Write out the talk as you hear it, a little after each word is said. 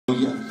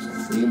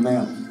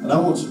Amen. And I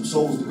want some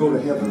souls to go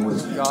to heaven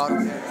with me. God,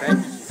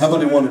 thank you. How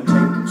many want to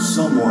take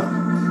someone?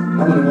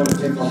 How many want to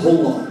take a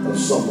whole lot of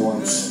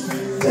someone's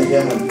to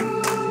heaven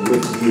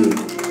with you?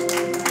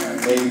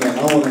 Amen.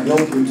 I want to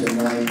help you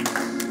tonight.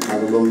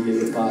 Hallelujah.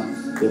 If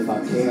I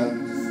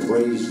can,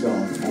 praise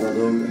God.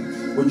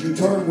 Hallelujah. Would you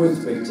turn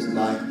with me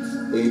tonight?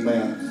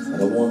 Amen.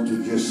 And I want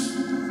to just,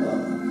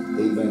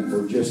 amen,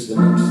 for just the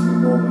next few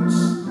moments.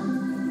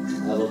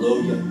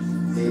 Hallelujah.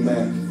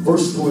 Amen.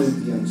 1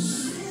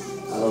 Corinthians.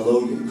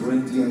 Hallelujah.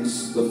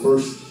 Corinthians, the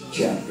first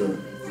chapter.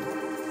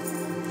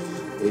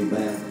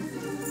 Amen.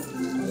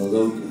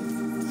 Hallelujah.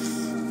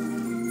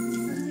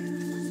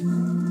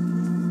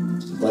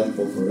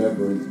 Thankful for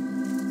everyone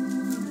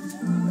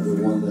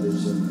that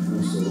is in the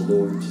house of the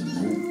Lord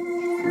tonight.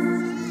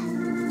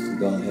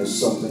 God has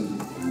something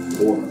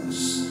for us.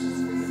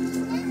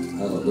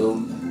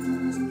 Hallelujah.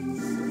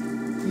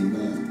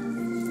 Amen.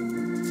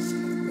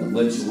 And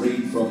let's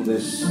read from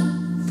this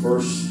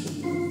first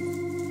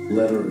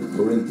letter of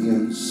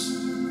Corinthians.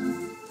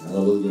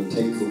 Hallelujah.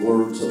 Take the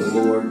words of the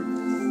Lord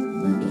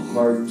into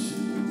heart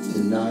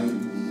tonight.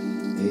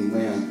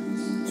 Amen.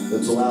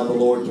 Let's allow the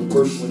Lord to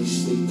personally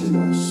speak to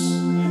us.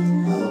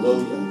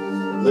 Hallelujah.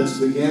 Let's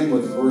begin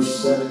with verse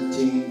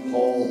 17.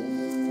 Paul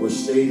was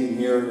stating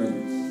here,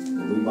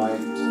 and we might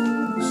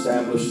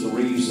establish the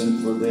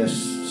reason for this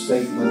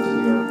statement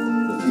here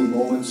in a few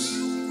moments.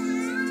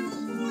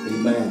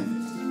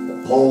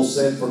 Amen. Paul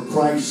said, "For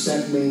Christ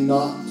sent me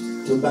not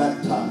to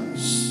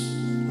baptize,"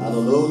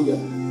 hallelujah,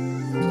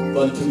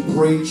 "but to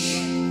preach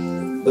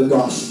the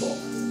gospel."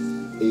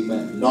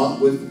 Amen.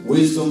 "Not with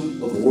wisdom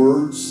of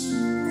words,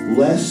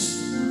 lest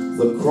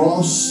the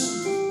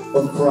cross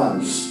of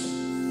Christ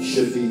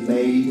should be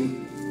made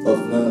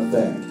of none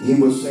effect." He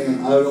was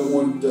saying, I don't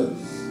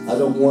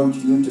want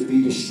you to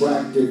be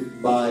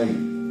distracted by,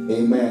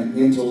 amen,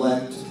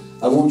 intellect.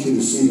 I want you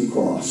to see the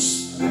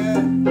cross.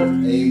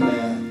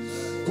 Amen.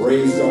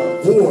 Praise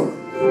God. "For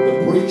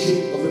the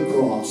preaching of the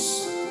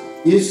cross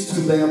is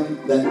to them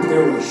that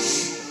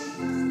perish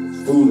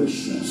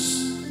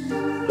foolishness,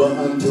 but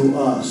unto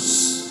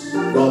us,"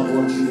 God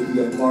wants you to be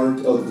a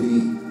part of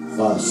the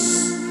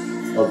us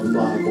of the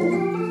Bible,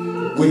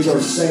 "which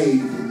are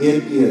saved,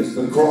 it is,"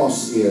 the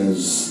cross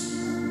is,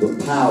 "the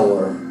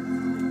power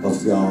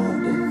of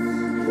God.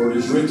 For it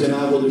is written,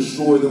 I will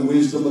destroy the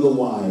wisdom of the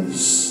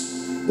wise,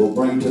 will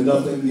bring to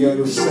nothing the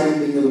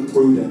understanding of the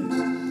prudent.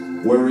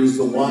 Where is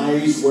the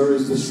wise? Where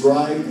is the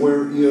scribe?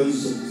 Where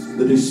is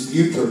the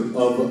disputer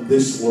of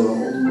this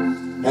world?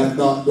 Hath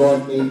not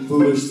God made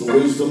foolish the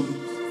wisdom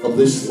of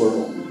this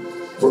world?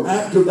 For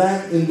after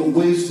that, in the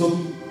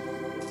wisdom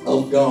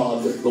of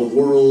God, the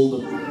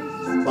world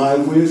by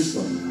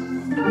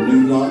wisdom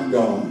knew not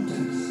God."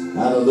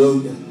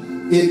 Hallelujah.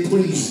 "It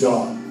pleased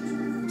God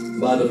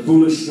by the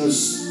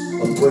foolishness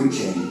of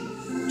preaching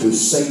to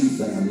save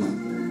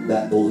them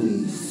that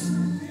believe.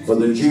 For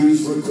the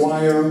Jews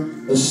require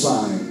a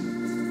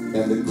sign,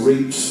 and the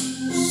Greeks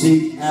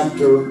seek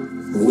after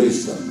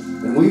wisdom."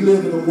 And we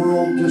live in a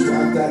world just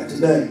like that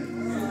today.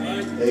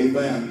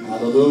 Amen.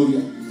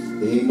 Hallelujah.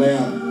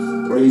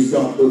 Amen. Praise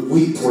God. But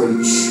we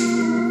preach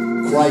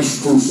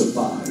Christ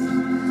crucified.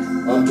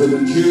 Unto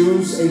the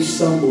Jews a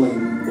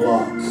stumbling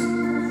block,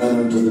 and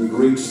unto the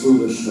Greeks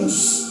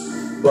foolishness.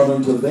 But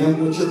unto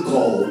them which are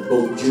called,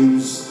 both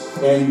Jews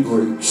and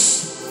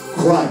Greeks,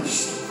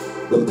 Christ,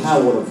 the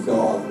power of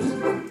God,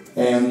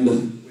 and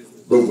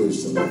the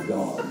wisdom of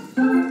God.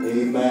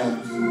 Amen.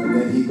 And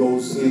then he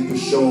goes in to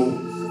show,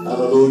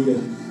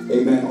 hallelujah,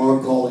 amen, our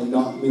calling,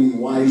 not many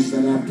wise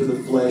men after the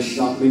flesh,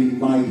 not many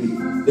mighty.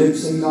 Didn't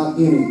say not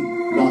any,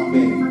 not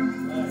many.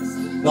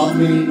 Not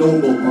many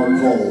noble are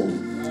called,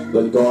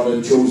 but God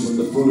had chosen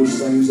the foolish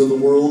things of the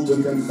world to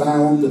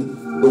confound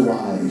the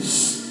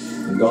wise.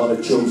 And God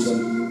had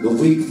chosen the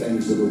weak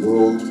things of the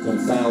world to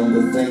confound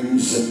the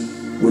things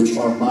which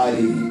are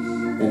mighty.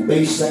 And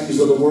base things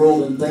of the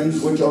world and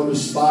things which are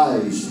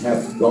despised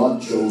hath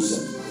God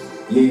chosen.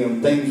 Yea,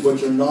 and things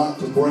which are not,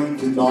 to bring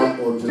to naught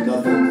or to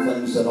nothing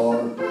things that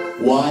are.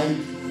 Why?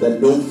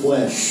 That no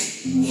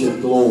flesh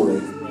should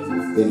glory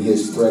in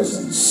his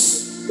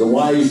presence. The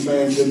wise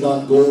man should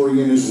not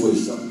glory in his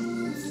wisdom.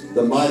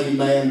 The mighty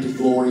man to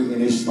glory in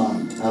his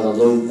might.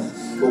 Hallelujah.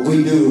 But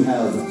we do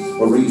have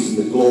a reason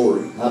to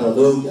glory.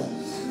 Hallelujah.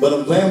 But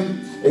of them,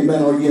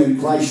 amen, are ye in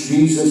Christ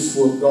Jesus,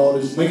 for God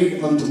has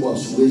made unto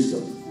us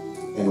wisdom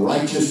and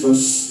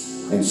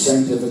righteousness and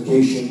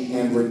sanctification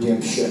and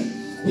redemption.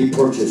 He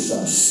purchased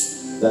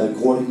us, that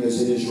according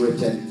as it is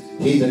written,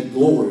 he that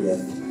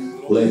glorieth,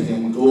 let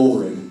him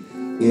glory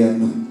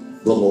in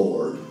the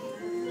Lord.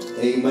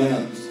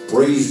 Amen.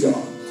 Praise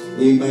God.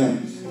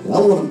 Amen. And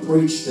I want to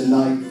preach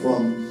tonight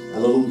from,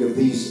 hallelujah,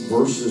 these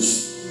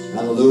verses.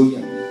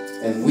 Hallelujah.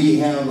 And we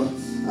have,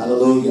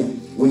 hallelujah,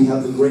 we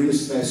have the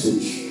greatest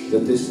message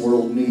that this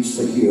world needs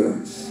to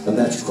hear, and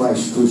that's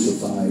Christ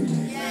crucified.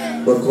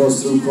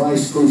 Because through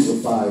Christ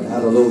crucified,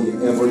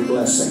 hallelujah, every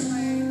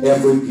blessing,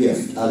 every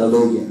gift,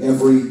 hallelujah,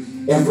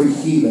 every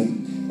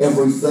healing,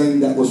 everything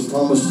that was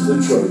promised to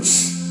the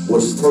church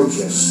was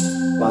purchased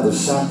by the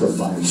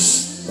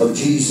sacrifice of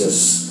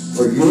Jesus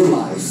for your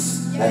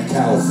life at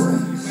Calvary.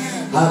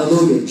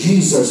 Hallelujah.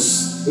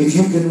 Jesus, if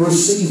you can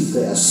receive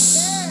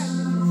this,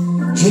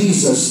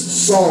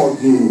 Jesus saw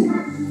you,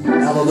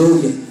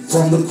 hallelujah,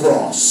 from the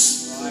cross.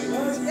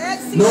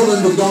 Known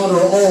unto God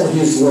are all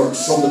his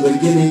works from the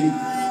beginning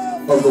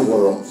of the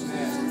world.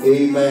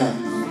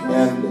 Amen.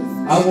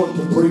 And I want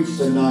to preach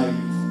tonight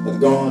a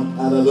God,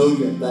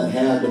 hallelujah, that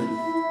had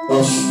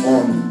us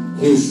on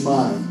his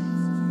mind.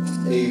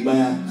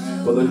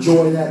 Amen. For the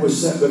joy that was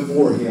set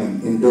before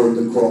him endured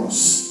the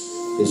cross,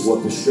 is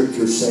what the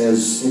scripture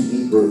says in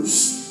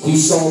Hebrews. He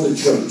saw the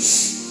church.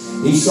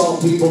 He saw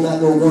people that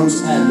were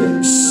once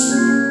addicts,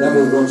 that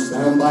were once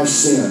bound by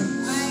sin,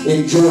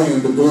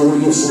 enjoying the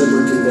glorious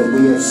liberty that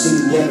we have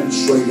seen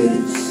demonstrated,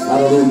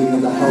 hallelujah,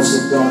 in the house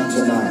of God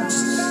tonight.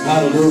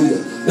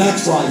 Hallelujah.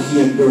 That's why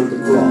he endured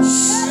the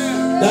cross.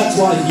 That's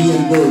why he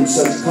endured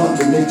such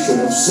contradiction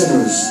of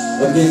sinners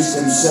against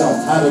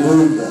himself.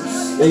 Hallelujah.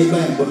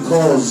 Amen.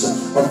 Because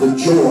of the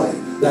joy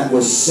that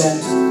was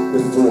set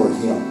before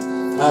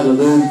him.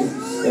 Hallelujah.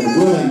 And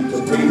willing to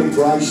pay the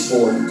price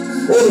for it.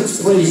 Oh,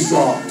 let's praise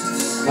God.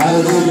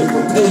 Hallelujah.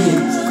 For paying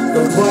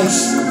the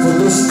price for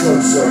this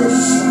church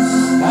service.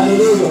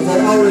 Hallelujah. For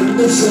our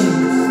admission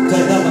to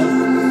heaven.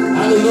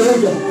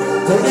 Hallelujah.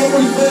 For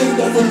everything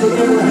that we could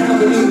ever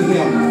have in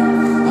him.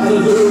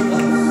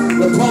 Hallelujah.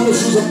 The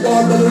promises of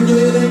God that are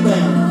given.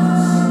 Amen.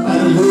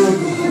 Hallelujah.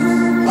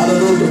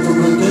 Hallelujah. For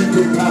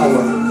redemptive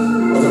power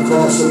of the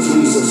cross of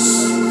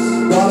Jesus.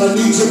 God, I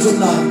need you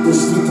tonight.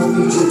 This people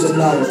need you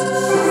tonight.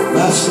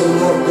 Master,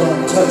 Lord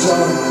God, touch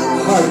our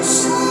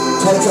hearts.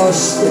 Touch our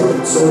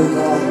spirits, oh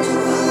God.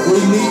 We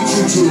need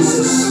you,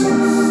 Jesus.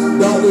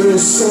 God, there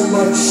is so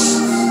much,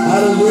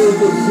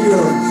 hallelujah,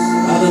 here.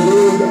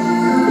 Hallelujah.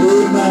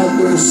 Amen.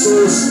 There is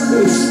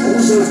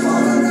so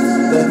far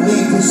that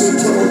need this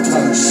eternal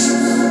touch.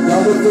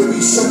 God, let there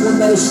be someone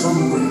that is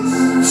hungry,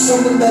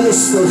 someone that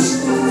is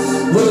thirsty,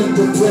 willing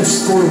to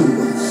press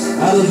through.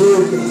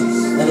 Hallelujah.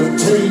 And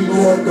obtain,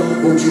 Lord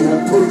God, what you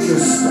have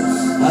purchased.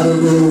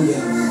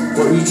 Hallelujah.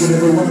 For each and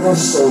every one of our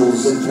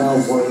souls in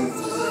Calvary.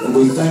 And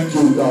we thank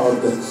you,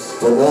 God,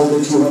 for all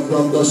that you have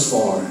done thus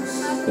far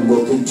and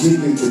will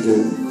continue to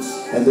do.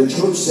 And the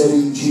church said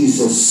in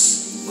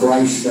Jesus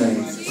Christ's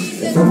name.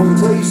 And then we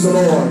praise the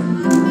Lord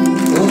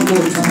one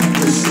more time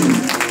this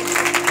week.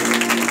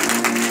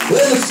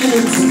 Let us give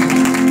him some.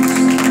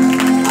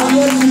 I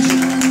love you.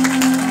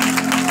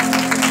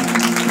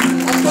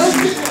 I thank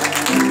you.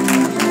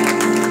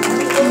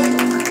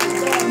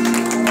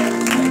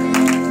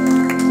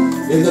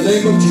 In the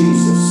name of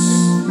Jesus,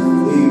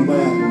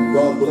 amen.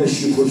 God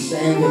bless you for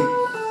standing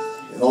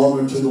in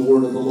honor to the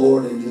word of the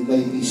Lord, and you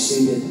may be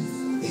seated,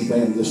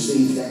 amen, this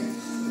evening.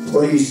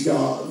 Praise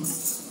God,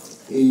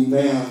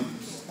 amen,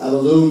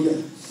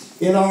 hallelujah.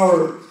 In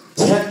our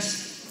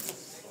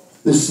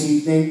text this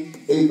evening,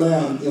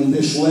 amen, in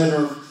this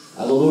letter,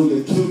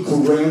 hallelujah, to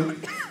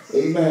Corinth,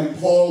 amen,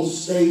 Paul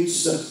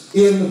states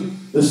in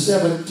the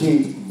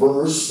 17th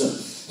verse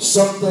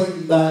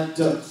something that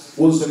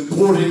was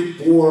important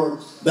for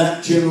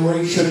that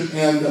generation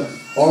and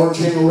our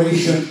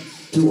generation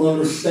to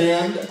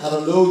understand.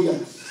 Hallelujah.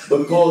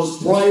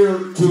 Because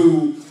prior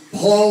to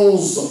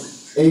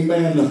Paul's,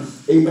 amen,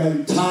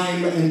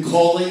 time and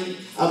calling,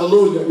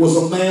 hallelujah, was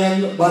a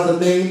man by the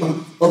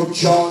name of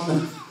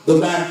John the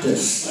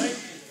Baptist.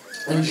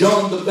 And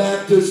John the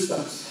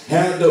Baptist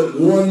had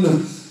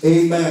one,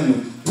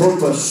 amen,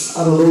 purpose,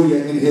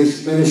 hallelujah, in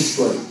his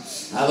ministry.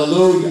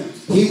 Hallelujah.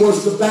 He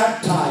was to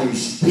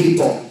baptize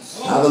people.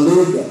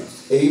 Hallelujah.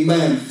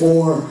 Amen.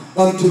 For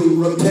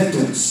unto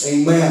repentance.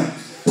 Amen.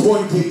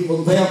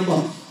 Pointing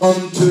them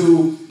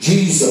unto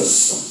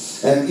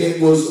Jesus. And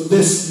it was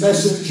this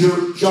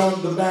messenger,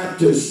 John the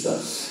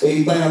Baptist,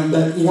 amen,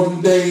 that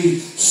one day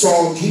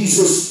saw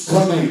Jesus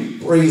coming.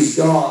 Praise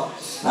God.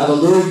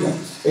 Hallelujah.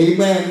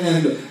 Amen.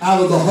 And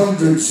out of the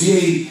hundreds,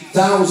 yea,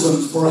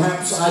 thousands,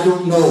 perhaps, I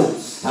don't know.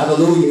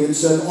 Hallelujah. It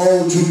said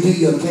all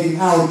Judea came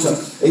out,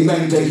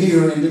 amen, to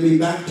hear and to be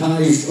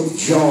baptized of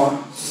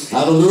John.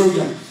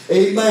 Hallelujah.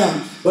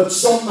 Amen. But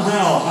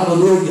somehow,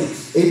 hallelujah,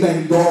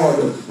 amen,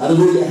 God,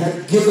 hallelujah,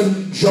 had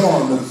given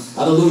John,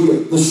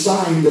 hallelujah, the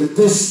sign that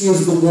this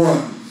is the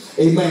one,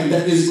 amen,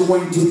 that is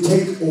going to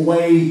take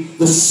away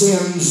the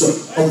sins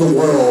of the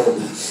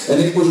world. And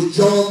it was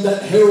John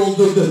that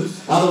heralded,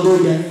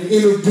 hallelujah, and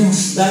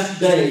introduced that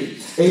day,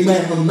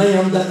 amen, a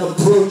man that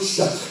approached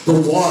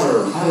the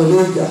water,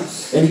 hallelujah,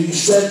 and he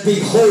said,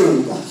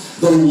 behold,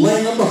 the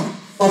Lamb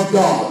of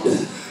God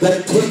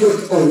that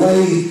taketh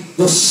away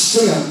the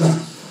sin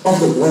of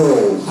the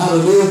world.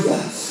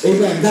 Hallelujah.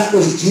 Amen. That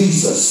was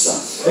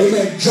Jesus.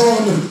 Amen.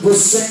 John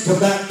was sent to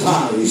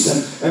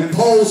baptize. And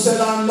Paul said,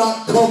 I'm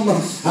not come,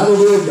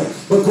 hallelujah,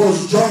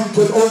 because John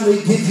could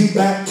only give you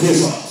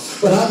baptism.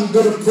 But I'm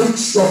going to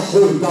preach the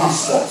whole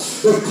gospel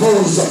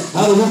because,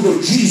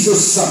 hallelujah,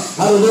 Jesus,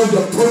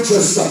 hallelujah,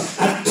 purchased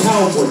at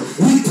Calvary.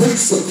 We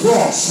preach the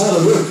cross,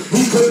 hallelujah.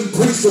 He couldn't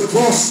preach the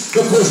cross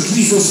because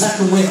Jesus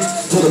hadn't went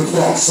to the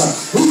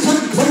cross. He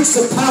couldn't preach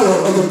the power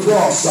of the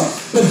cross,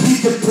 but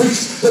he could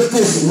preach that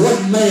this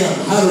one man,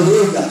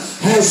 hallelujah,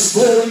 has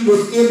flowing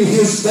within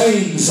his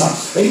veins,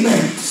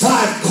 amen,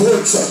 5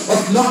 quarts of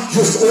not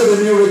just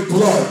ordinary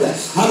blood.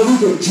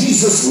 Hallelujah.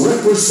 Jesus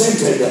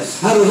represented,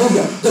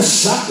 hallelujah, the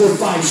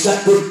sacrifice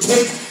that would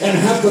take and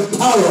have the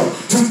power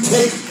to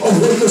take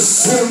away the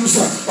sins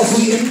of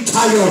the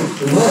entire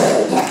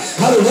world.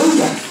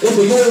 Hallelujah. In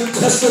the Old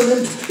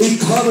Testament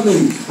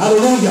economy,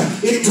 hallelujah,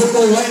 it took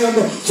a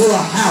lamb for a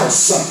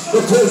house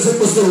because it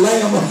was the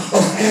lamb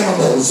of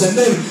animals, and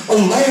then a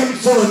lamb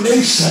for a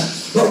nation.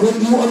 But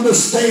when you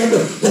understand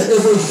that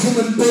every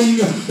human being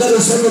that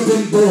has ever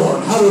been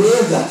born,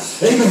 hallelujah,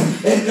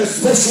 amen, and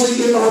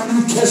especially in our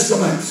New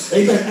Testament,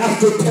 amen,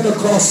 after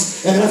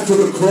Pentecost and after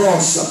the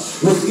cross,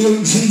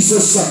 within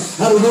Jesus,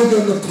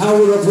 hallelujah, the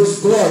power of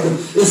his blood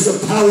is the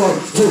power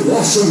to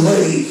wash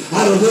away,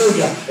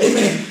 hallelujah,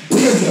 amen,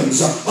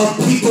 billions of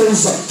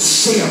people's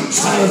sins,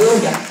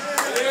 hallelujah.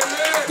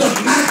 The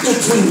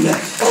magnitude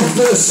of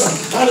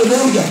this,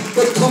 hallelujah,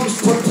 becomes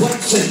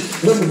perplexing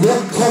when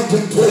one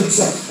contemplates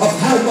of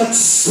how much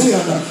sin,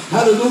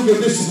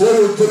 hallelujah, this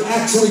world could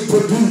actually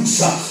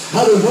produce,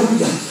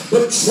 hallelujah.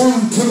 But true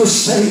to the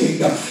saying,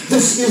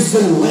 this is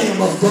the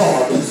Lamb of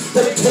God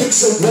that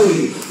takes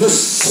away the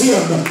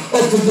sin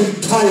of the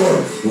entire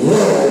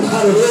world,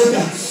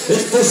 hallelujah. In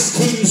 1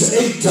 Kings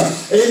 8,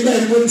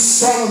 amen, when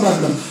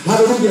Solomon,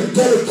 hallelujah,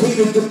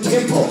 dedicated the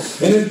temple,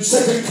 and in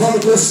 2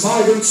 Chronicles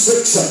 5 and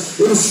 6,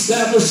 it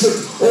established it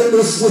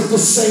almost with the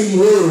same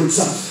words,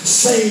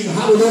 saying,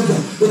 hallelujah,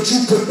 that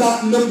you could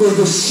not number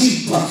the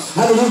sheep,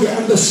 hallelujah,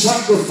 and the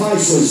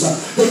sacrifices.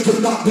 They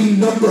could not be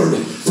numbered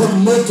for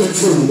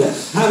multitude,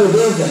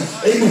 hallelujah,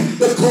 amen,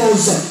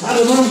 because,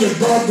 hallelujah,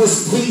 God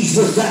was pleased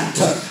with that,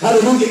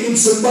 hallelujah,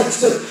 insomuch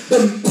that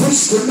the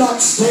priests could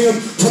not stand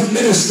to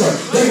minister.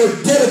 They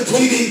were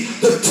dedicating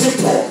the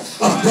temple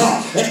of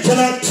God. And can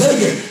I tell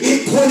you,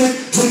 it pointed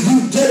to you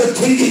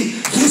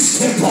dedicating this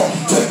temple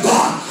to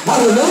God.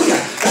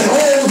 Hallelujah. And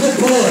all the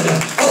blood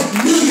of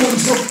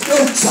millions of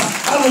goats,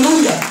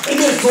 hallelujah, and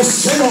then for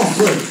sin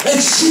offering, and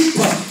sheep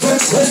for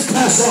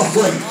trespass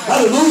offering,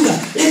 hallelujah.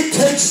 It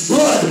takes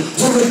blood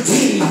to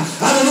redeem,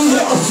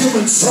 hallelujah, a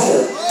human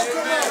soul.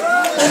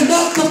 And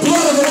not the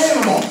blood of an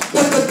animal,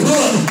 but the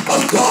blood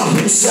of God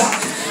himself.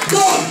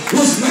 God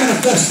was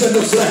manifest in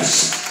the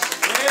flesh.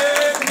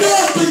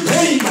 God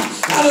became,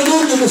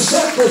 hallelujah, the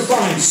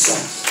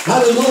sacrifice,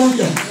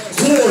 hallelujah,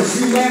 for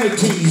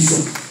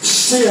humanity's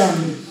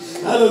sin.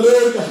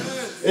 Hallelujah.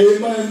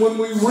 Amen. When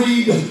we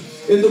read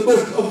in the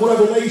book of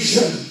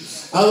Revelation,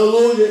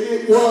 hallelujah,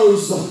 it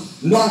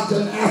was not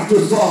an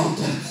afterthought.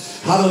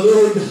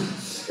 Hallelujah.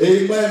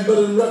 Amen.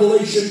 But in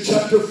Revelation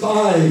chapter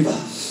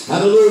 5,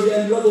 hallelujah,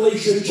 and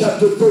Revelation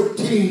chapter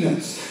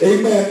 13,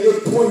 amen,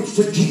 it points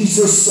to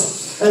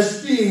Jesus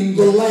as being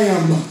the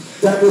Lamb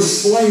that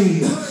was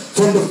slain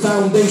from the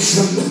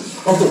foundation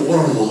of the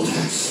world.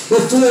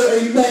 Before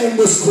a man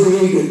was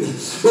created,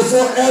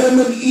 before Adam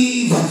and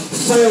Eve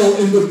fell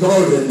in the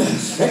garden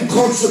and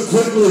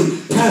consequently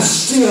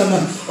passed sin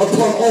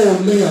upon all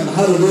men,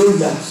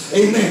 hallelujah,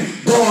 amen,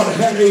 God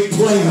had a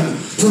plan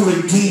to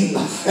redeem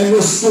and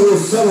restore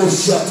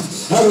fellowship,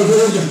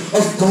 hallelujah,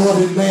 of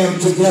God and man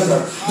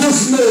together.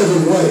 There's no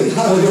other way,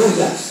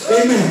 hallelujah,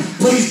 amen.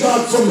 Praise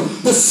God. From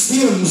the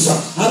skins,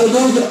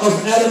 hallelujah,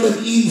 of Adam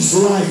and Eve's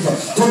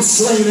life, from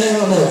slain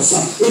animals,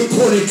 it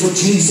pointed to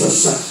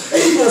Jesus.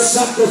 Abel's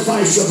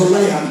sacrifice of the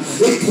lamb,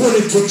 it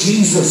pointed to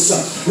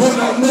Jesus. When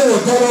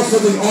Noah got off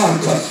of the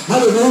ark,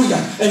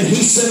 hallelujah, and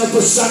he sent up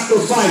a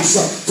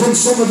sacrifice from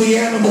some of the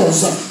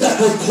animals that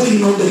were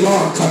clean on the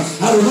ark,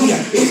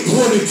 hallelujah, it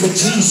pointed to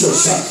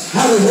Jesus.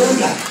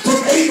 Hallelujah.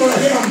 From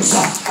Abraham's,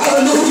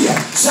 hallelujah,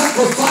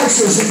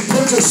 sacrifices in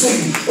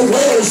purchasing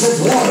wells of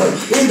water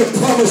in the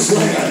promised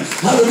land,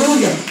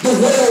 hallelujah, the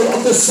well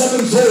of the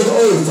sevenfold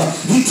oath,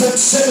 he took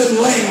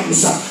 7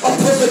 lambs, a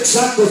perfect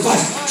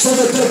sacrifice, so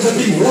that there could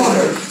be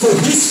water for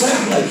his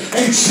family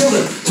and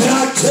children. Can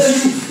I tell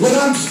you, when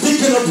I'm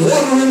speaking of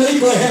water in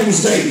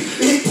Abraham's day,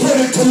 it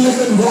pointed to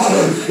living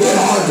water in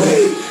our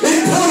day.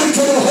 It pointed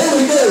to the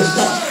Holy Ghost,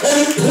 and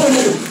it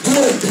pointed to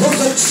a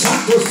perfect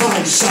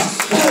sacrifice.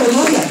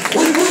 Hallelujah.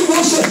 When we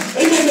worship,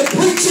 amen, the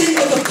preaching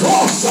of the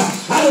cross,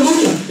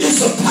 hallelujah, is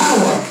the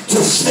power to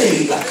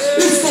save.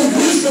 It's the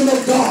wisdom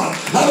of God,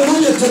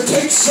 hallelujah, to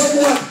take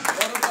someone,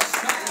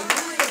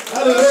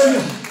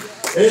 hallelujah,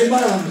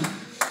 amen.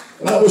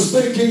 And I was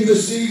thinking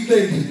this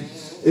evening,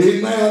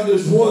 amen,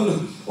 as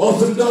one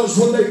often does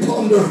when they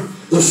ponder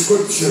the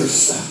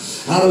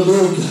scriptures,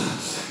 hallelujah.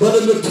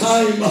 But in the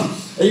time,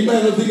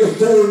 amen, of the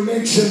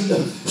aforementioned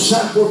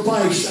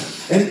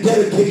sacrifice and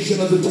dedication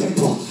of the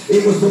temple,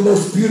 it was the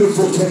most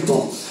beautiful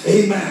temple,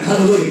 amen,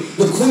 hallelujah.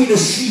 The Queen of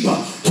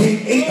Sheba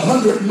came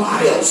 800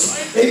 miles,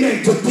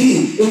 amen, to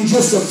be in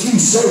just a few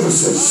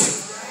services.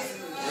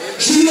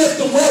 She left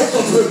the wealth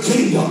of her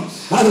kingdom,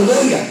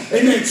 Hallelujah.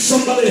 Amen.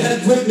 Somebody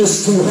had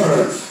witnessed to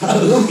her.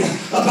 Hallelujah.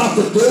 About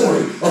the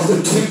glory of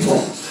the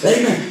temple.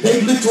 Amen.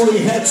 They literally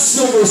had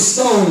silver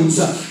stones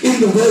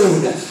in the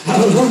road.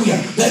 Hallelujah.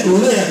 That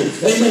led,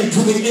 amen, to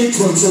the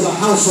entrance of the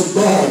house of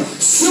God.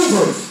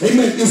 Silver,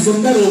 amen, is the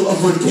metal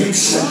of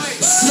redemption.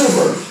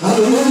 Silver,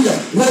 hallelujah,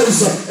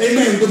 was,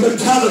 amen, the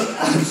metallic,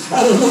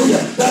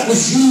 hallelujah, that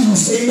was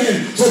used,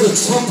 amen, for the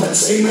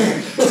trumpets,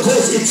 amen,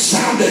 because it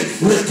sounded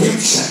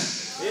redemption.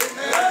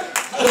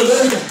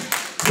 Hallelujah.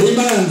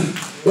 Amen.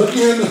 But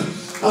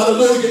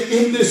hallelujah,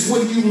 in this,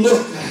 when you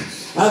look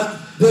at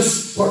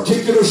this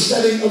particular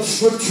setting of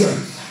Scripture,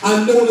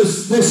 I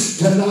noticed this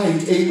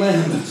tonight,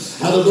 amen.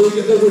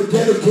 Hallelujah. They were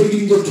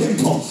dedicating the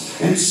temple,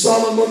 and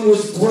Solomon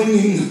was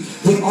bringing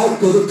the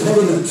Ark of the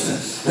Covenant,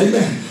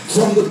 amen,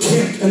 from the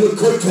tent and the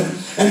curtain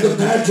and the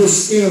badger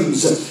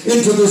skins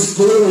into this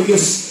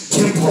glorious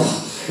temple.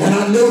 And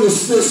I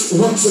noticed this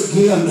once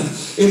again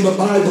in the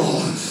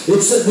Bible.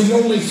 It said the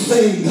only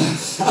thing,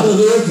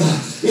 hallelujah,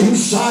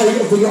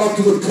 inside of the Ark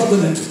of the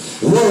Covenant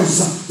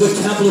was the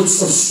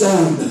tablets of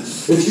stone.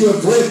 If you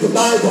have read the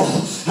Bible,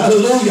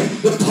 hallelujah,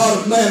 the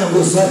pot of manna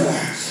was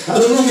there.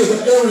 Hallelujah,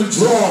 the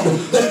Aaron's rod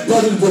that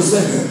budded was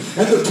there.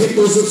 And the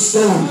tables of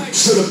stone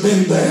should have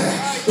been there.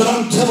 But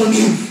I'm telling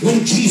you,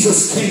 when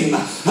Jesus came,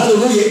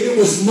 hallelujah, it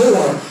was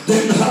more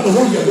than,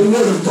 hallelujah, the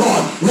Word of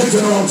God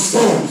written on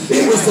stone.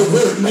 It was the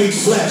Word made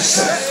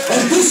flesh.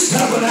 And this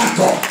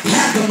tabernacle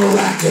had the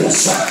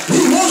miraculous.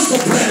 He was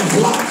the bread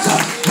of life.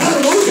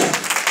 Hallelujah.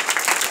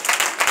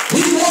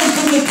 He was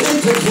the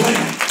redemptive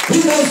lamb. He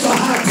was the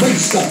high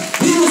priest.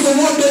 He was the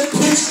one that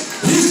pitched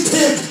his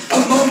tent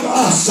among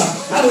us.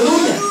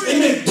 Hallelujah.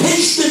 Amen.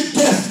 Tasted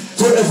death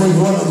for every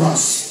one of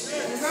us.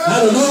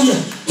 Hallelujah.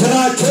 Can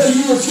I tell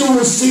you, if you'll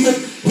receive it,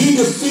 he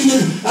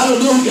defeated,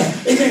 hallelujah,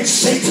 amen,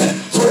 Satan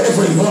for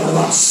every one of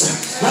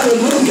us.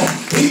 Hallelujah.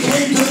 He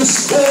came to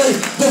destroy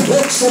the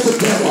works of the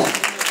devil.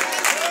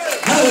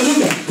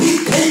 Hallelujah.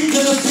 He came to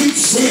defeat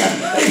sin,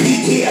 and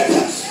he did.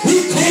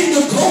 He came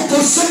to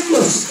conquer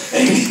sickness,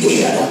 and he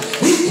did.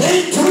 He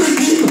came to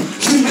redeem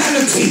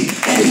humanity,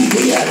 and he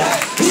did.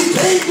 He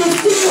came to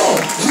fill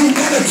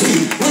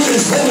humanity with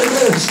his Holy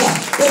Ghost.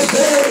 But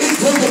there it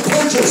took a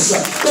purchase,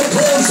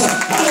 because,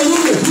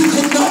 hallelujah, he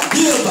could not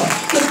give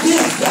the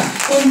gift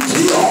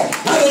until,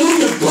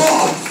 hallelujah,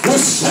 God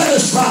was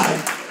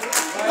satisfied.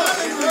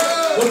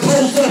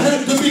 Because there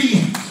had to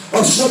be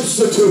a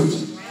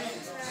substitute.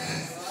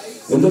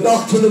 In the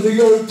doctrine of the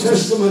Old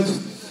Testament,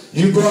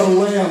 you brought a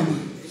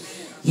lamb.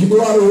 You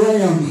brought a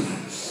ram.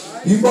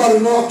 You brought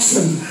an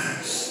oxen.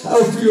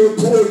 If you were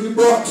poor, you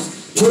brought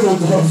turtle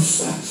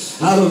doves.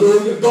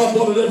 Hallelujah. God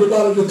wanted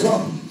everybody to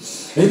come.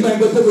 Amen.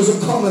 But there was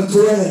a common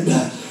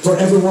thread for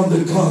everyone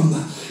to come.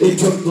 It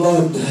took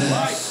blood.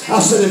 I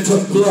said it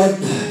took blood.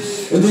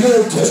 In the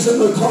Old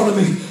Testament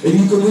economy, and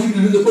you can read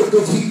it in the book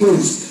of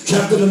Hebrews,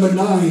 chapter number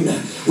 9,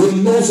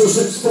 when Moses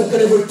had spoken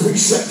every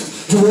precept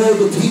to all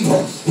the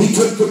people, he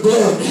took the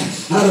blood,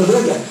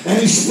 hallelujah, and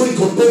he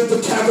sprinkled both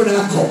the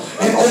tabernacle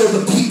and all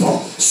the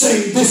people,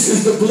 saying, this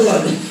is the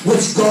blood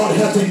which God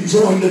hath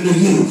enjoined unto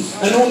you.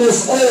 And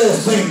almost all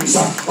things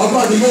are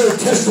by the Old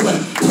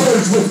Testament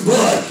purged with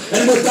blood,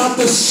 and without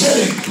the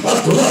shedding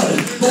of blood,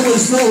 there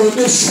was no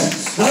remission.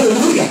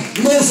 Hallelujah.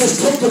 Moses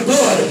took the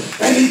blood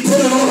and he put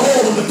it on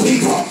all of the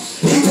people.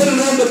 He put it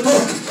on the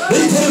book.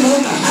 He put it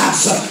on the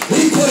house.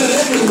 He put it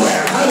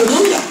everywhere.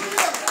 Hallelujah.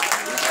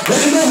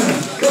 Amen.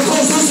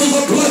 Because this is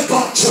a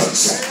blood-bought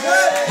church.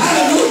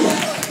 Hallelujah.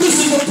 This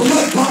is a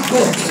blood-bought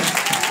book.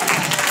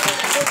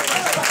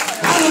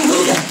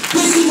 Hallelujah.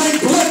 This is a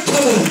blood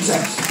covenant.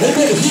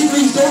 Amen.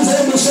 Hebrews goes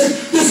on to say,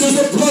 this is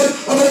the blood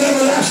of an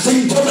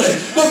everlasting covenant.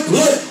 The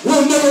blood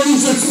will never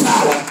lose its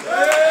power.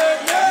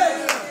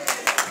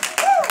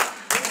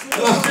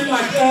 And I feel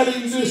like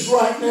adding this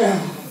right now.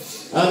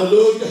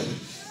 Hallelujah.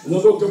 In the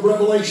book of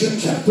Revelation,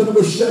 chapter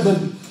number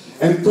 7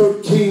 and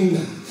 13,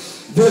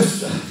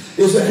 this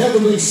is a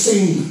heavenly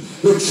scene.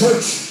 The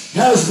church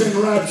has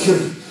been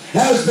raptured,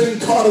 has been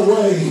caught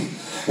away.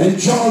 And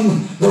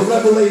John the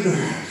Revelator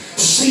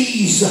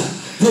sees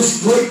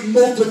this great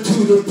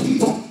multitude of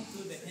people.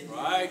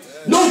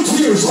 No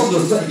tears on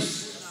their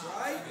face.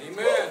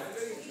 Amen.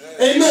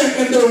 Amen.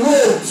 And their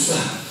robes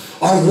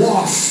are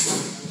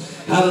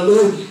washed.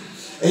 Hallelujah.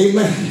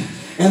 Amen.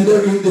 And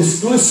they're in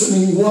this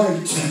glistening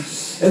white.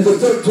 And the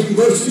 13th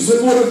verse, he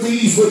said, what are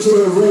these which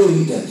are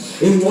arrayed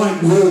in white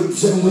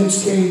robes, and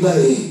whence came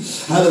they?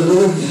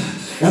 Hallelujah.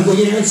 And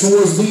the answer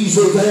was, these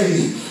are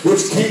they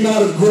which came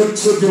out of great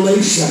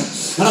tribulation.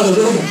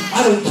 Hallelujah.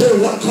 I don't care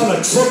what kind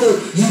of trouble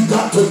you've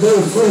got to go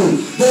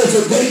through. There's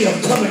a day of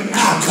coming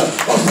out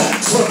of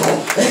that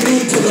trouble and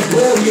into the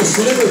glorious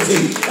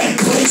liberty and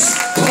place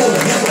called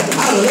heaven.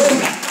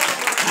 Hallelujah.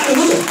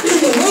 Hallelujah. In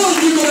the world,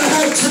 you're going to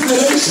have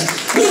tribulation.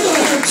 You're going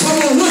to have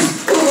trouble with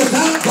or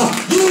without God.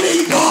 You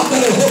need God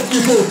that'll help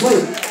you go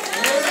through.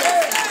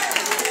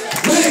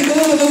 Man,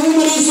 going to the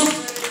womanism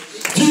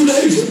a few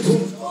days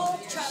ago.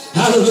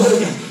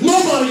 Hallelujah.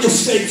 Nobody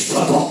escapes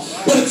trouble,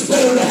 but it's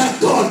better to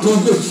have God go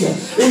with you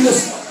in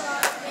this.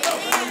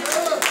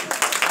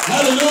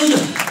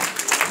 Hallelujah.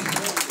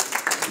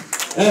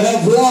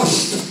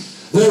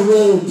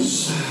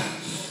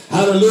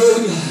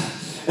 Hallelujah.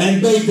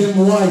 And made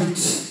them white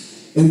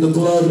in the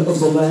blood of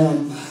the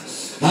Lamb.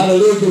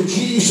 Hallelujah.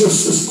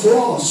 Jesus'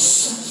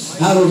 cross.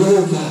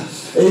 Hallelujah.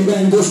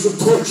 Amen. Was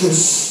to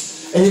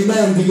purchase.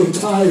 Amen. The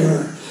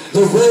attire.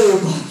 The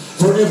robe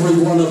for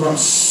every one of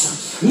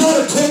us.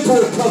 Not a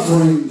temporal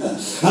covering.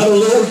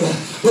 Hallelujah.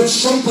 But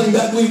something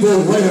that we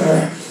will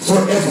wear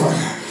forever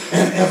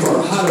and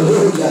ever.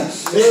 Hallelujah.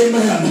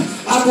 Amen.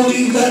 I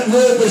believe that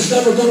robe is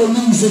never going to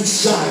lose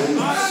its shine.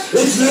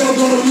 It's never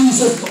going to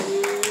lose its...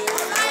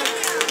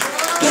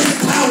 There's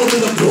power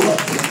in the blood.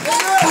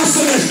 I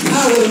said there's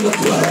power in the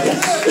blood.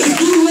 If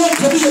you want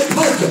to be a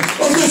part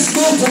of this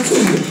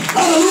multitude,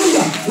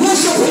 hallelujah,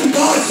 worshiping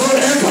God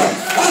forever,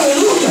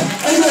 hallelujah,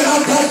 amen,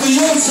 I've got the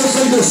answers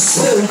in your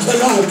soul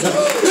tonight.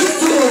 It's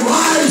to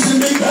arise and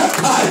be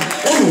baptized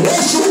and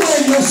wash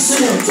away your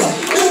sins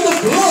in the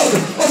blood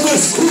of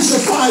this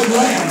crucified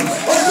Lamb,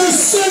 of this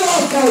sin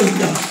offering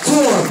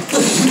for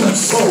the human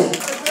soul.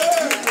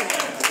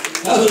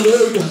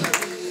 Hallelujah.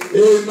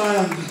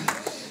 Amen.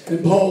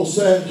 And Paul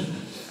said,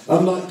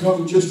 I'm not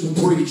come just to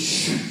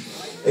preach.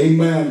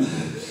 Amen.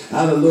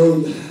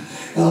 Hallelujah.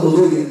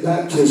 Hallelujah.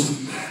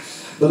 Baptism.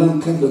 But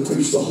I'm come to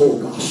preach the whole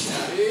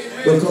gospel.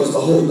 Because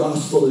the whole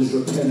gospel is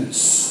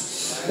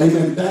repentance.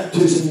 Amen.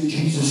 Baptism in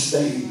Jesus'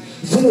 name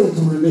for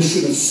the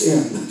remission of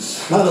sin.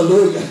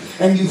 Hallelujah.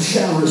 And you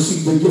shall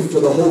receive the gift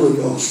of the Holy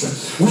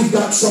Ghost. We've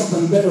got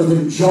something better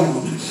than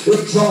John.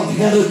 If John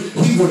had it,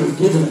 he would have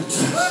given it.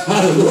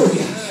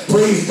 Hallelujah.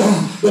 Praise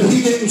God. But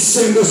he didn't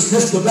send us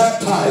just to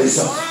baptize,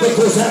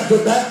 because after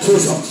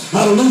baptism,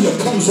 hallelujah,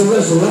 comes the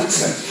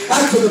resurrection.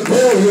 After the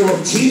burial of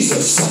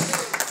Jesus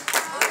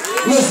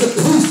was the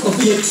proof of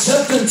the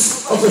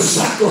acceptance of the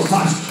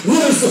sacrifice.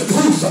 What is the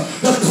proof?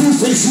 The proof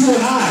is you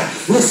and I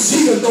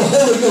receiving the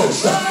Holy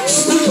Ghost,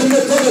 speaking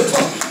with other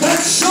tongues.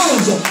 That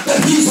shows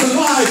that he's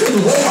alive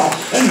and well.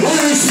 And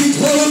where is he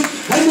dwelling?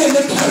 And in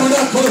the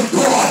tabernacle of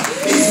God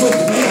is with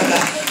men.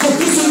 For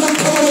this is the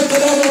covenant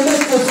that I will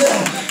make with them.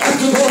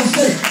 After those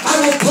days, I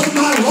will put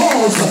my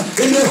laws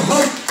in their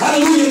heart,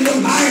 hallelujah, in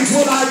their minds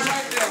when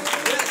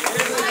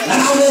and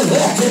I will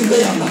walk in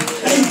them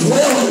and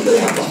dwell in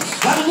them.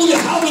 Hallelujah.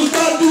 How does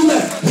God do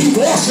that? He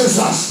washes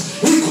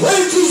us. He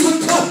cleanses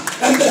the cup,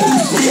 and then he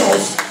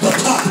fills the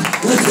cup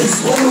with his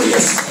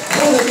glorious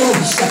Holy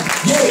Ghost.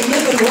 Yea,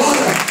 living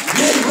water.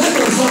 Yea,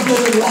 rivers of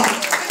living water.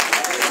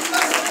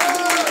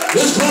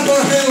 Let's clap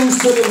our hands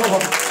to the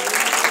Lord.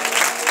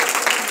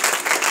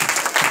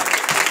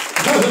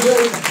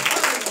 Hallelujah.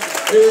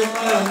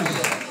 Amen.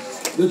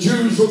 The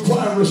Jews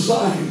require a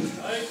sign.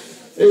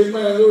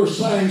 Amen. There are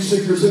sign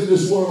seekers in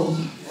this world.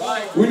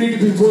 We need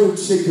to be word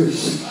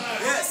seekers.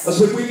 I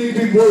said we need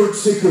to be word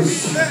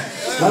seekers.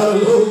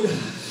 Hallelujah.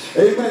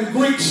 Amen.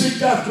 Greeks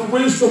seek after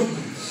wisdom.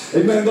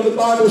 Amen. But the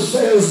Bible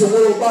says the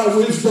world by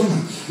wisdom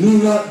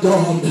knew not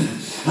God.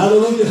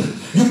 Hallelujah.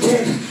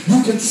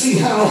 You can see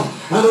how,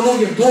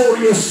 hallelujah,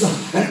 glorious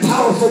and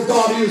powerful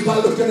God is by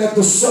looking at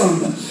the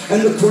sun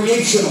and the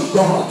creation of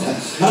God.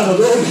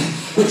 Hallelujah.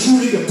 But you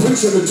need a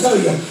preacher to tell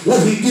you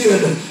what he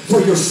did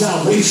for your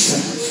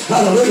salvation.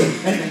 Hallelujah.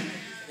 And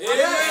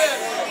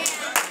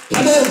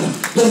come on,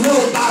 the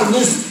world by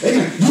wisdom.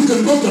 Amen. You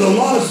can look at a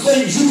lot of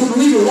things. You can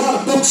read a lot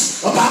of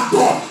books about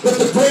God. But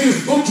the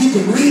greatest book you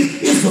can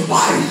read is the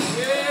Bible.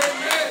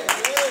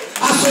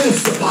 I say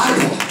it's the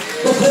Bible.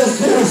 Because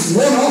there's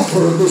one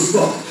author of this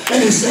book.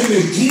 And his name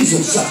is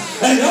Jesus.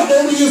 And not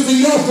only is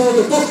the author of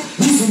the book,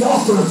 he's the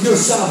author of your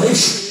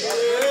salvation.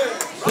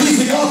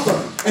 He's the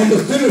author and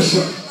the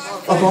finisher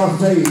of our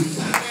faith.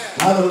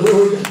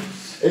 Hallelujah.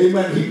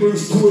 Amen.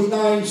 Hebrews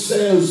 2:9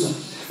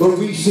 says, but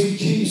we see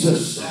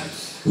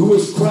Jesus, who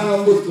is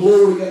crowned with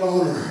glory and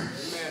honor.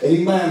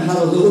 Amen.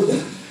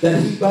 Hallelujah.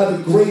 That he by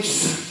the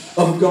grace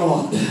of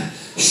God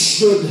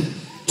should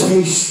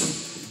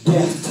taste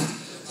death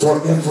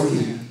for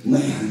every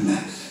man.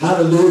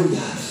 Hallelujah.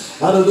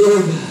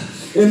 Hallelujah.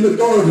 In the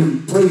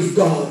garden, praise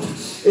God.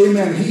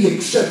 Amen. He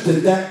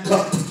accepted that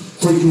cup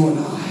for you and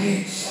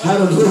I.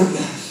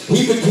 Hallelujah.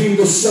 He became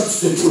the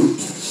substitute.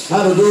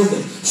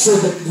 Hallelujah. So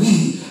that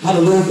we,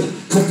 hallelujah,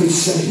 could be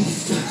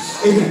saved.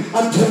 Amen.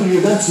 I'm telling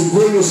you, that's the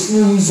greatest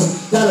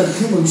news that a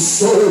human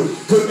soul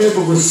could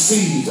ever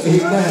receive.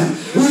 Amen.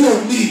 We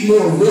don't need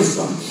more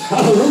wisdom.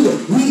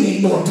 Hallelujah. We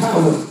need more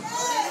power.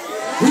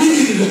 We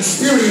need an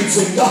experience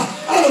in God.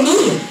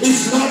 Hallelujah.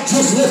 It's not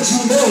just what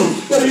you know,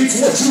 but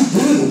it's what you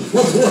do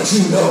with what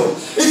you know.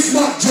 It's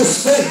not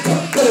just faith,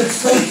 but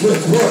it's faith with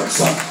works.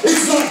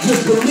 It's not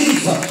just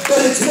belief, but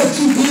it's what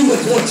you do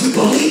with what you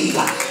believe.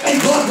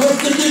 And God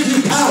wants to give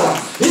you power.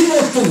 He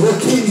wants to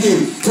work in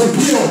you to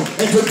build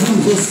and to do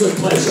his good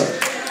pleasure.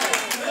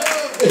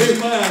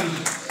 Amen.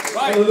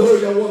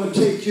 Hallelujah. I want to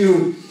take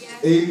you,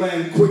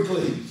 amen,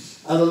 quickly.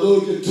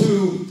 Hallelujah.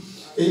 To,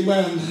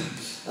 amen.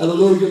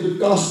 Hallelujah. The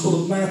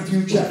Gospel of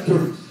Matthew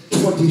chapter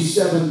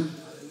 27.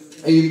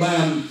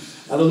 Amen.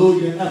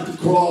 Hallelujah. At the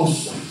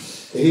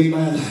cross.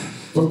 Amen.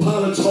 For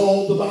Pilate's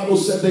hall, the Bible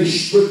said they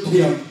stripped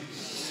him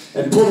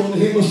and put on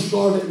him a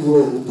scarlet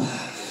robe.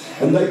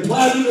 And they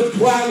planted a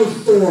crown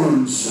of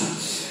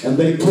thorns and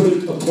they put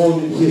it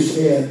upon his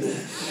head.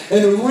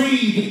 and a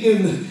reed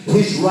in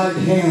his right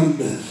hand.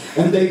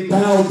 And they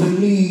bowed the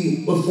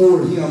knee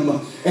before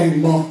him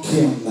and mocked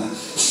him,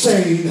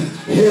 saying,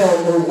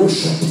 Hail or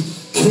worship,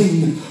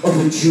 King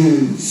of the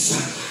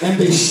Jews. And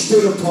they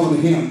spit upon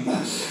him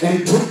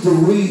and took the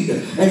reed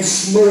and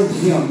smote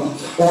him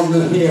on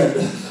the head.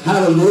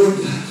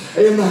 Hallelujah.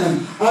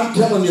 Amen. I'm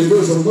telling you,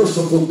 there's a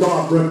merciful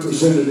God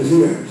represented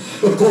here,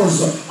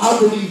 because I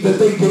believe that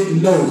they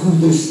didn't know who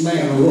this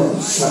man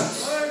was.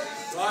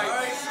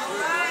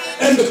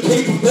 And the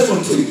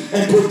capability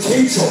and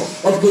potential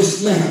of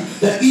this man,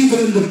 that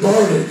even in the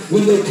garden,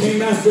 when they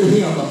came after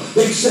him,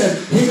 they said,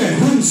 Amen,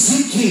 whom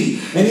seek ye?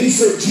 And he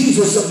said,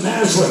 Jesus of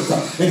Nazareth.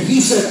 And he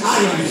said,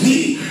 I am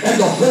he. And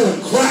the whole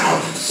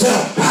crowd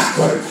fell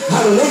backward.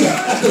 Hallelujah.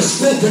 At the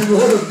spoken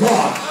word of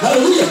God.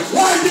 Hallelujah.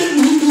 Why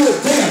didn't he do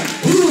it then?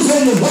 He was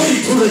on the way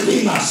to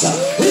redeem us.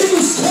 He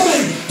was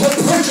coming to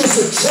purchase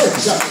a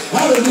church.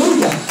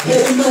 Hallelujah.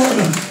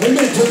 Amen.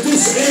 Amen. To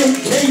this end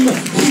came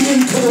he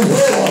into the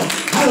world.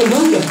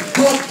 Hallelujah.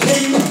 God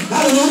came,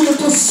 hallelujah,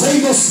 to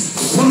save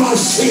us from our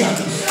sin,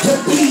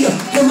 to be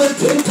the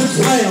redemptive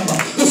lamb,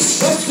 the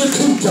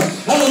substitute,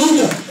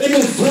 hallelujah,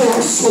 amen, for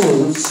our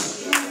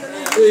souls.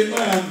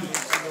 Amen.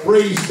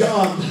 Praise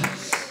God.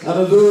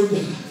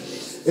 Hallelujah.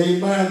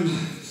 Amen.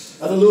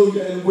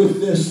 Hallelujah. And with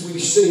this we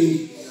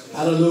see,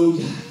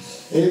 hallelujah,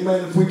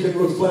 amen, if we can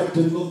reflect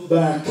and look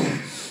back,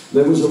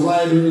 there was a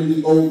writer in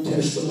the Old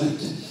Testament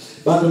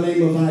by the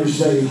name of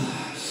Isaiah.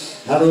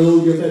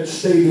 Hallelujah, that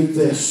stated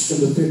this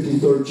in the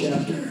 53rd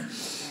chapter.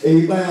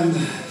 Amen.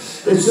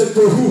 It said,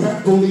 For who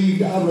hath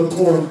believed our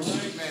report?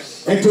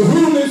 And to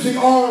whom is the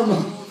arm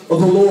of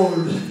the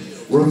Lord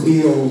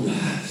revealed?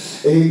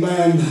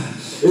 Amen.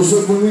 It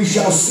said, when we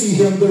shall see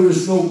him, there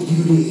is no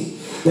beauty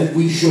that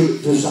we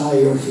should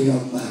desire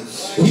him.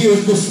 He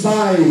is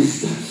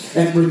despised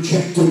and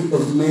rejected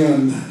of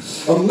men,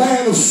 a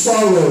man of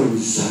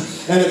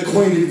sorrows and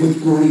acquainted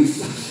with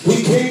grief.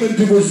 He came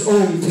into his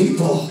own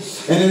people,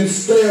 and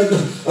instead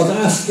of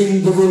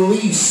asking the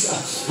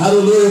release,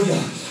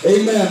 hallelujah,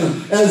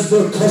 amen, as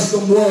the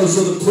custom was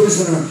of the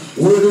prisoner,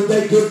 where did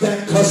they get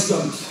that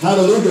custom?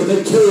 Hallelujah,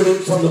 they carried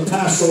it from the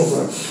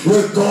Passover,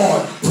 where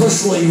God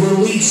personally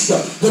released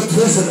the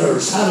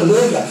prisoners,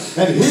 hallelujah,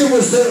 and here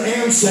was their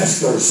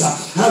ancestors,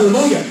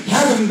 hallelujah,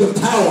 having the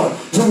power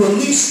to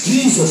release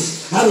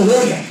Jesus,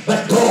 hallelujah,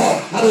 but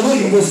God,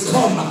 hallelujah, was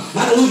come,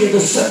 hallelujah, to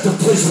set the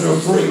prisoner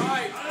free.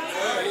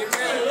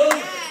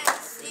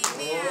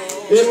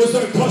 It was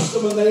their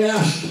custom, and they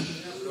asked,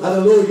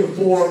 hallelujah,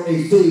 for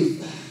a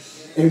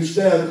thief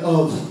instead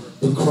of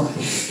the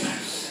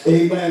Christ.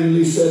 Amen. And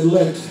he said,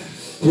 let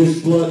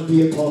his blood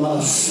be upon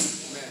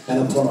us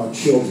and upon our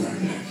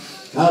children.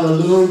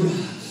 Hallelujah.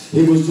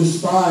 He was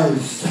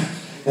despised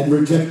and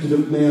rejected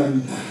of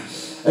men,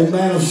 a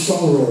man of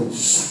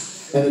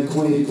sorrows and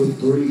acquainted with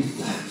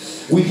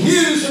grief. We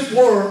hid, as it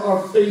were,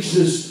 our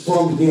faces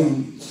from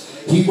him.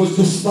 He was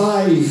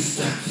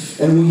despised,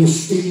 and we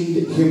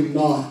esteemed him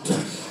not.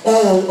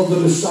 All of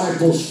the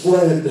disciples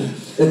fled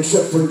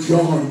except for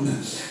John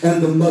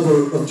and the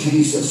mother of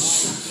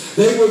Jesus.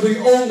 They were the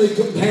only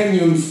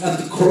companions at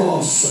the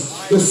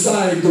cross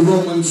beside the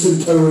Roman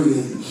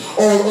centurion.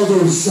 All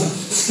others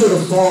stood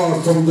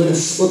afar from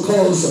this,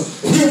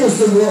 because here was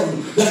the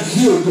one that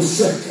healed the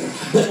sick,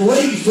 that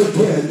raised the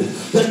dead,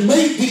 that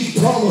made these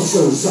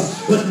promises.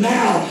 But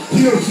now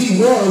here he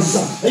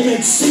was,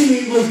 amen,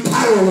 seemingly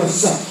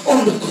powerless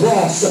on the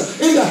cross,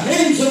 in the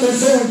hands of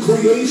his own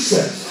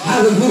creation.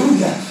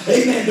 Hallelujah.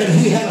 Amen. But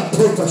he had a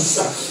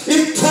purpose.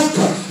 It took,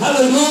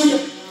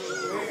 hallelujah,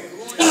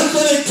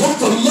 it took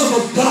the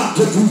love of God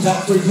to do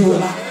that for you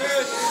and I.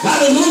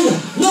 Hallelujah.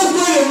 No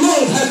greater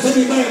love hath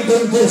any man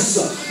than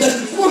this,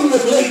 that one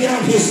would lay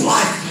down his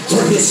life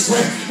for his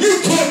friend.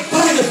 You can't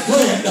find a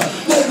friend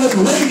that would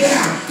lay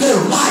down their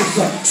life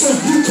so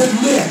you could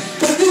live.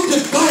 But you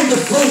can find a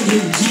friend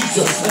in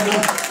Jesus.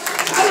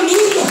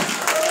 Hallelujah.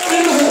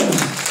 Amen.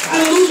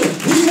 Hallelujah.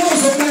 He was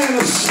a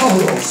man of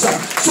sorrows,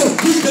 so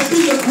he could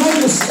be the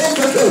greatest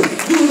comforter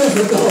you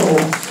ever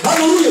know.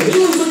 Hallelujah. He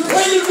was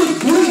acquainted with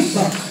grief,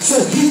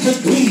 so he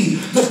could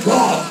be the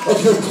God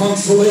of your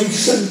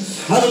consolation.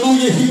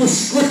 Hallelujah. He was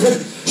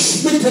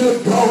smitten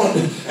of God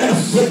and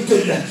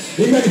afflicted.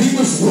 Amen. He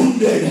was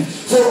wounded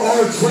for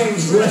our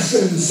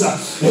transgressions.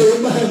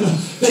 Amen.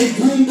 They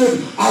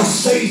wounded our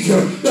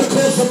Savior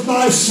because of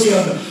my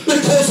sin,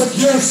 because of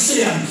your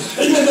sin.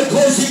 Amen.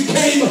 Because he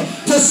came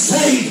to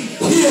save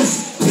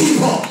his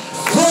people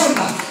from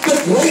the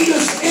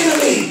greatest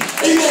enemy,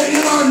 amen,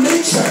 in our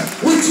nature,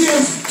 which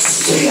is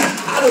sin.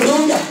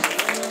 Hallelujah.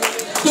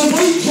 The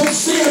wage of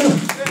sin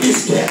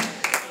is death.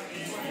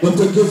 But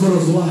the giver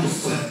of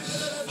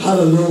life,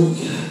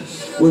 hallelujah,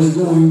 was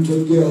going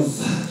to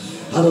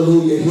give,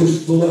 hallelujah,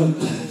 his blood,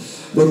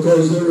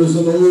 because there is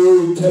an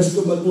Old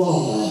Testament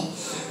law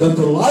that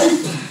the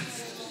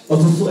life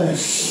of the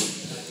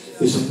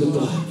flesh is in the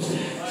blood.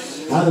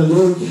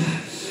 Hallelujah.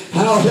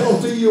 How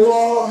healthy you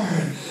are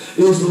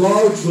is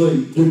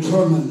largely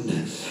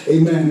determined,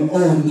 amen,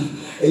 on,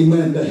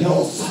 amen, the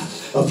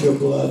health of your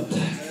blood.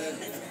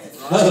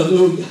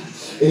 Hallelujah.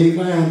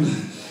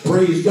 Amen.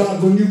 Praise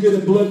God. When you get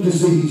a blood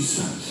disease,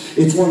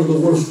 it's one of the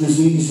worst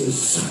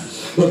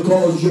diseases,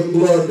 because your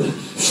blood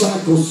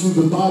cycles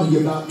through the body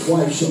about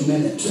twice a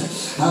minute.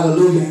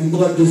 Hallelujah. And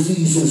blood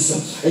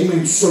diseases,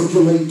 amen,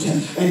 circulate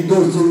and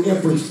go through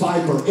every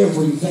fiber,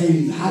 every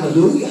vein.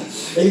 Hallelujah.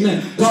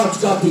 Amen.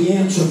 God's got the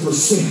answer for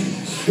sin.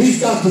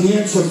 He's got the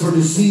answer for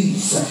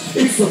disease.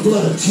 It's the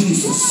blood of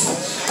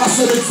Jesus. I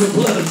said it's the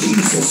blood of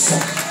Jesus.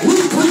 We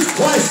preach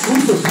Christ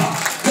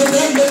crucified. To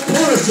them that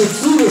perish is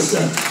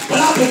foolishness. But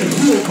I've been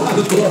healed by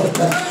the blood.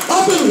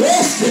 I've been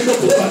washed in the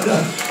blood.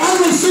 I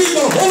received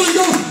the Holy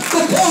Ghost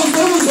because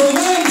there was a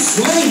lamb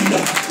slain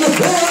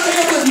before I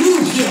ever knew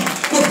him,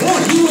 before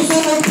he was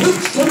ever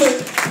preached to me.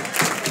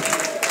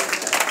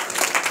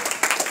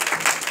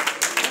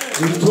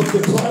 He took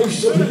the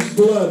price of his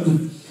blood,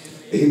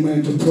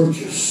 amen, to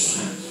purchase,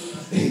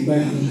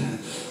 amen,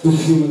 the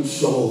human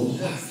soul.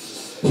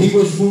 He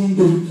was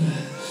wounded,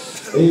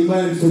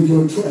 amen, for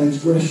your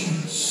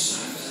transgressions.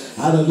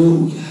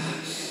 Hallelujah.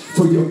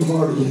 For your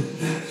partying,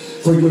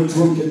 for your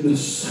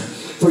drunkenness,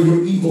 for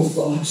your evil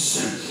thoughts,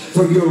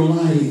 for your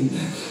lying,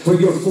 for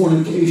your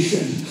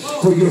fornication,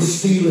 for your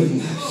stealing.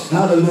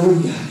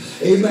 Hallelujah.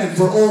 Amen.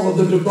 For all of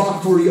the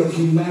debauchery of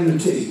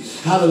humanity.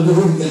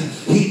 Hallelujah.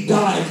 He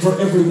died for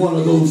every one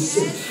of those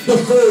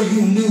before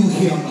you knew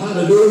him.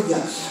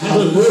 Hallelujah.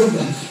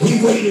 Hallelujah.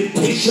 He waited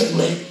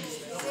patiently.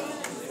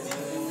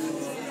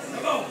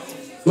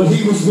 But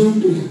he was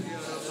wounded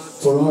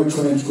for our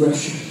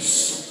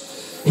transgressions.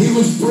 He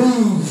was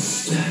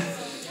bruised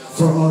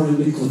for our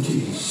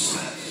iniquities.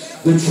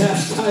 The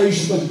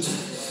chastisement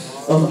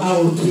of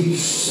our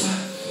peace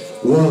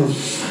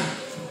was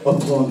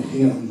upon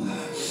him.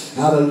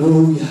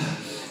 Hallelujah.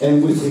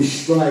 And with his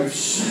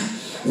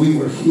stripes we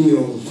were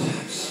healed.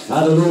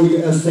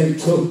 Hallelujah. As they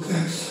took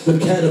the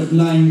cat of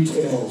nine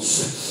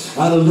tails.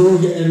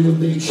 Hallelujah. And when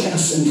they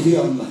chastened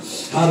him.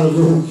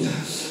 Hallelujah.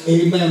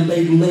 Amen.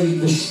 They laid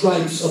the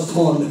stripes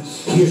upon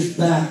his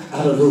back.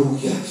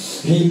 Hallelujah.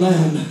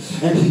 Amen.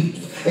 And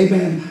he,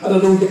 amen,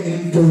 hallelujah,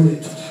 endured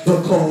it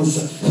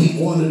because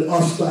he wanted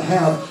us to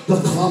have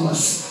the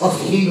promise of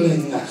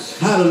healing.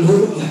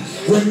 Hallelujah.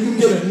 When you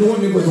get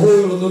anointed with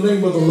oil in the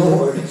name of the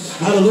Lord,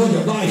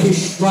 hallelujah, by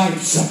his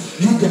stripes,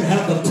 you can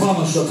have the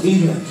promise of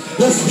healing.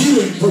 There's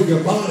healing for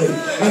your body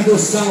and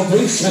there's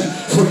salvation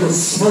for your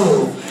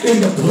soul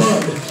in the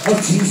blood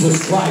of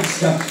Jesus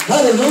Christ.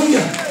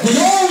 Hallelujah. The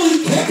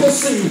only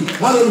papacy,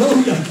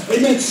 hallelujah,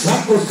 amen,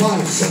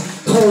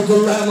 sacrifice called the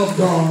Lamb of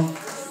God.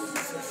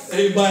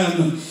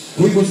 Amen.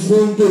 He was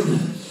wounded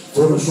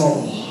for us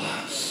all.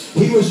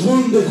 He was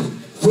wounded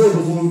for the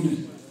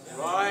wounded.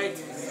 Right.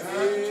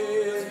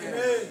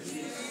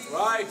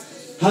 Right.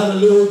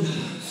 Hallelujah.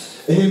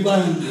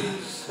 Amen.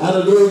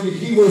 Hallelujah.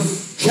 He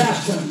was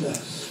chastened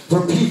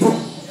for people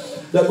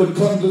that would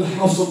come to the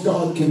house of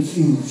God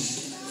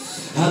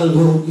confused.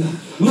 Hallelujah.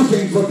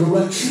 Looking for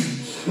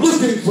direction.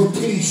 Looking for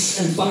peace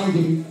and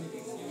finding.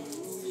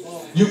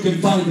 You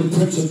can find the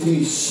Prince of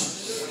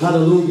Peace.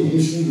 Hallelujah.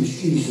 His name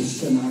is Jesus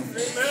tonight.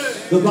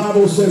 Amen. The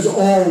Bible says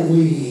all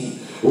we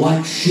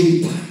like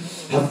sheep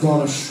have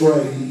gone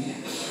astray.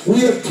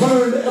 We have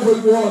turned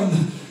everyone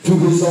to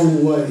his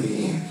own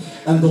way.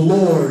 And the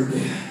Lord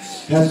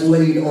hath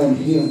laid on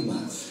him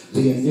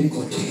the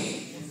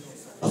iniquity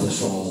of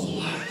us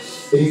all.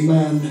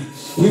 Amen.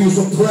 He was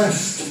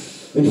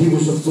oppressed and he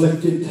was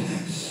afflicted.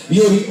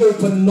 Yet he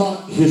opened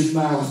not his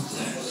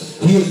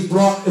mouth. He is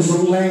brought as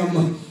a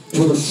lamb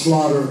to the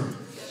slaughter.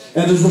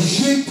 And as a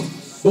sheep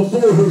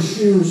before her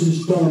shears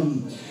is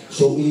done,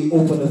 so he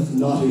openeth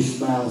not his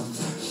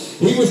mouth.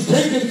 He was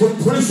taken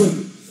from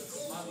prison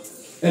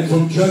and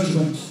from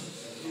judgment.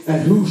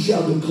 And who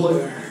shall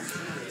declare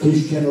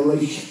his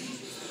generation?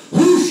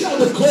 Who shall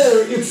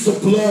declare it's the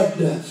blood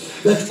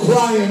that's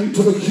crying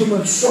to the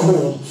human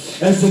soul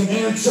as the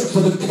answer for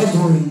the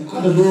covering?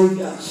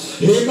 Hallelujah.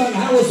 Amen.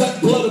 How is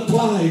that blood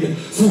applied?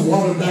 Through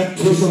water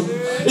baptism.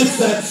 It's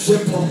that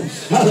simple.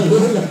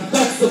 Hallelujah.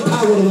 That's the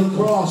power of the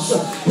cross.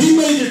 He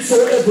made it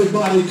so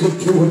everybody could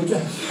do it.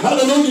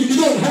 Hallelujah. You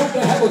don't have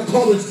to have a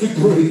college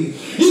degree.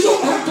 You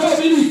don't have to have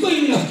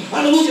anything,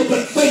 hallelujah,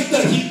 but faith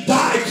that he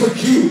died for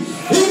you.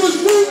 He was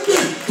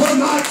wounded for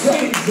my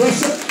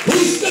transgression.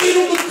 He stayed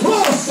on the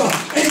cross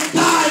and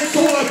died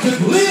so I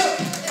could live.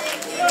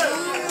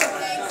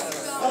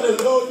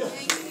 Hallelujah.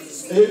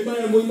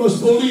 Amen. We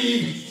must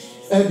believe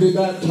and be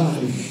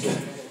baptized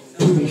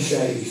to be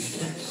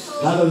saved.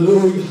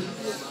 Hallelujah.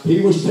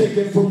 He was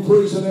taken from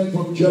prison and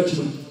from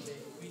judgment,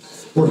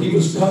 for he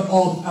was cut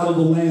off out of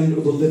the land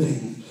of the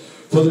living.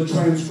 For the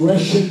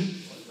transgression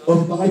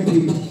of my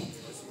people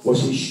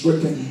was he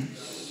stricken.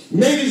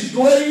 Made his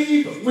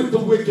grave with the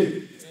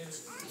wicked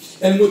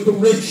and with the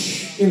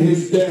rich in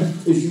his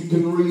death, as you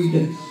can read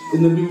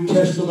in the New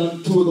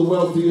Testament. Two of the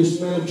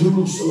wealthiest men of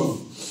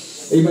Jerusalem,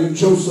 amen,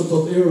 Joseph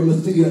of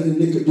Arimathea and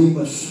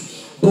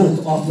Nicodemus,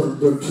 both offered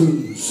their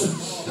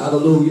tombs.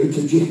 Hallelujah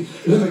to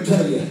Jesus. Let me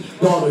tell you,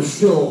 God is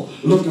still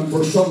looking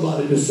for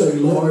somebody to say,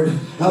 Lord,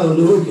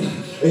 hallelujah,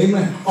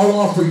 amen, I'll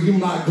offer you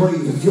my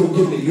grave if you'll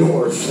give me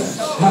yours.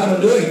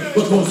 Hallelujah.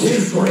 Because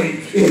his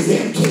grave is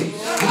empty.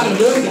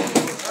 Hallelujah.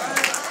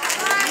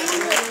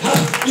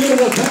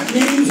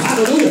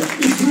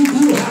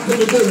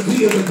 to go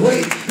via the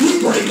grave. Your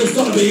grave is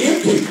going to be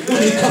empty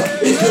when you come.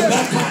 If you're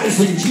baptized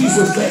in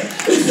Jesus' name,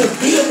 if you're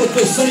filled with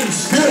the same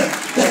Spirit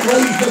that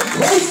raised up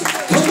Christ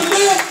from the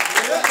dead.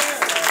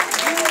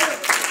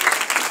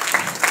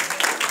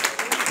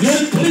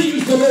 Yet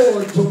please the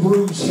Lord to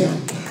bruise him.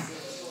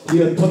 He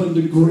had put him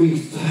to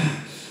grief.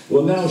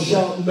 Well, thou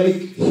shalt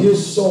make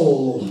his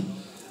soul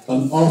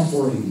an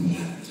offering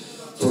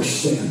for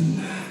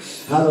sin.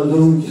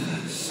 Hallelujah.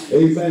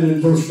 Amen.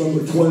 In verse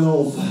number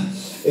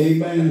 12,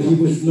 amen, he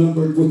was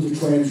numbered with the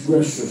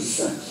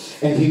transgressors,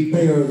 and he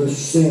bare the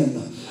sin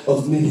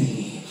of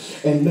many,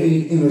 and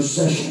made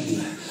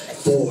intercession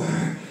for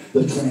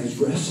the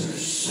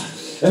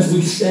transgressors. As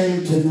we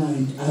stand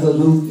tonight,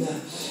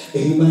 hallelujah,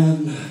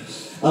 amen,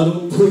 I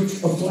don't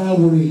preach a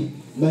flowery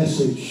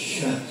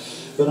message,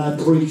 but I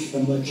preach a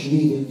much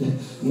needed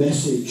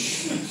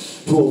message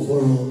to a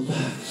world.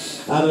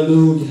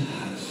 Hallelujah.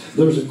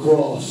 There's a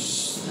cross.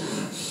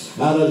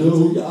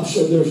 Hallelujah. I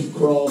said there's a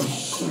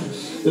cross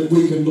that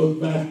we can look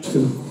back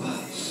to.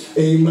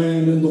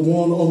 Amen. And the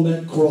one on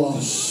that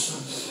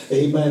cross,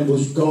 amen,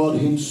 was God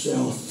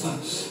himself.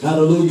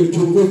 Hallelujah.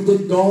 To wit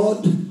that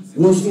God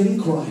was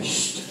in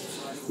Christ,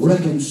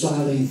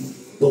 reconciling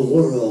the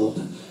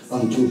world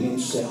unto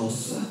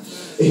himself.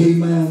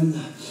 Amen.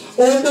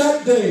 On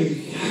that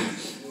day,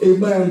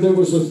 amen, there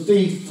was a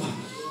thief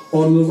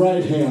on the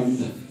right hand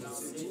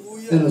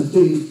and a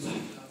thief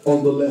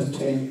on the left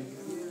hand.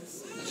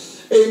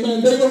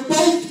 Amen. They were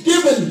both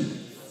given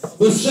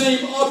the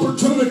same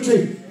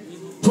opportunity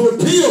to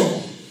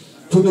appeal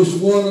to this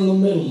one in the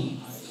middle.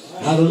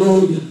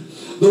 Hallelujah.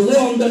 The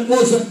one that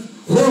wasn't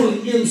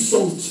hurling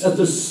insults at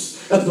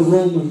the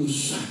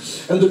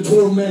Romans and the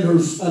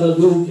tormentors.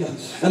 Hallelujah.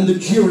 And the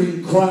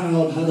jeering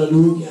crowd.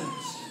 Hallelujah.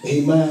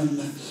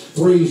 Amen.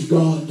 Praise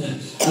God.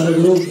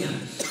 Hallelujah.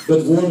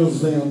 But one of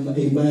them,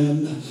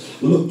 amen,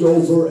 looked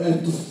over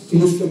at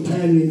his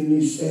companion and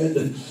he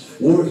said,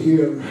 we're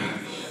here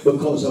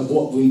because of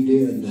what we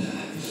did.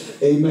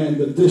 Amen.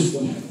 But this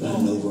one had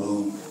done no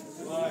wrong.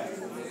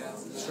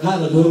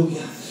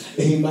 Hallelujah.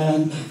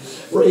 Amen.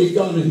 Praise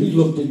God. And he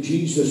looked at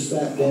Jesus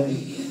that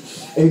day.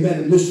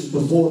 Amen. And this is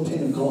before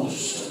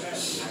Pentecost.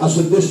 I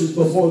said this is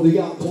before the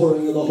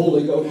outpouring of the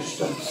Holy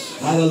Ghost.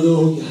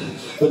 Hallelujah.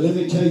 But let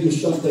me tell you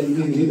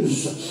something, in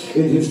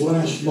his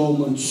last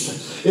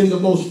moments, in the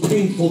most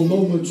painful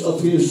moments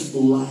of his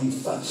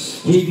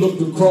life, he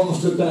looked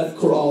across at that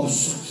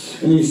cross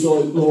and he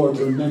said, Lord,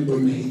 remember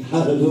me.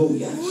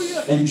 Hallelujah.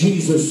 And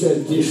Jesus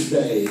said this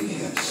day,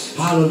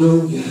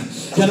 hallelujah.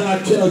 Can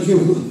I tell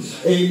you,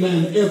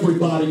 amen,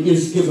 everybody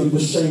is given the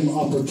same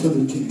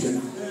opportunity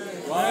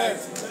tonight.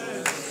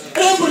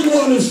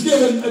 Everyone is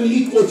given an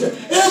equal chance.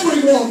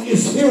 Everyone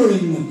is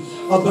hearing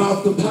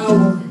about the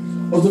power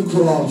of the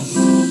cross.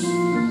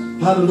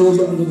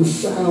 Hallelujah. Under the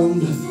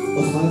sound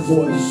of my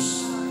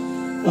voice.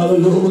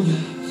 Hallelujah.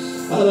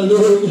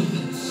 Hallelujah.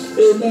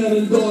 Amen.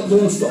 And God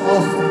wants to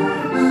offer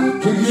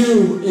to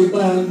you,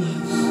 amen,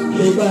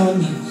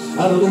 amen,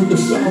 hallelujah,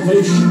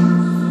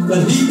 salvation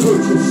that he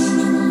purchased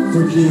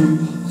for you.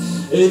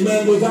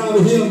 Amen. Without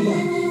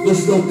him,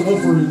 there's no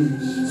covering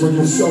for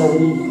your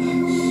soul.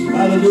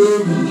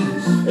 Hallelujah.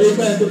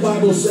 Amen. The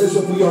Bible says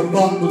that we are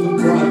bought with a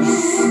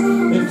price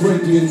in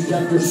Corinthians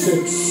chapter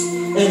 6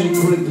 and in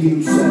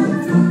Corinthians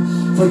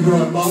 7. For you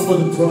are bought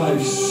with a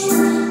price.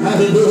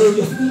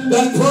 Hallelujah.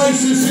 That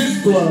price is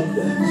his blood.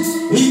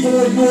 He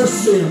bore your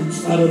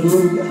sins.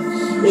 Hallelujah.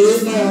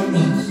 Amen.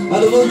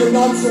 Hallelujah.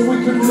 Not so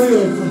we could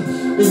live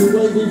in the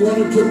way we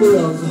wanted to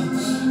live,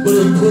 but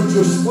he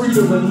purchased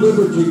freedom and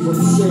liberty from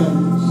sin.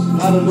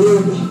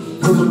 Hallelujah.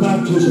 For the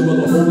baptism of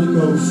the Holy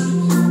Ghost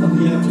and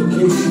the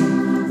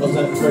application of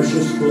that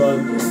precious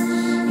blood.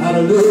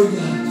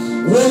 Hallelujah.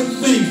 One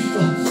thief,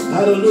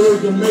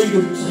 hallelujah, made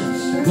it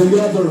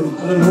the other.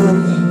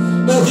 Hallelujah.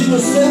 No, he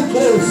was so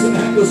close and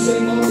had the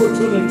same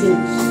opportunity.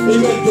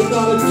 Amen. Did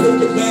not take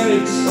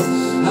advantage,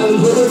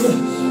 hallelujah,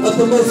 of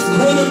the most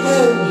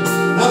critical,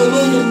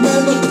 hallelujah,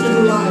 moment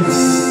in life.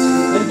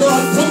 And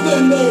God put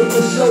them there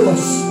to show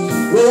us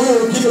we're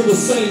all given the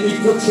same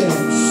equal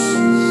chance.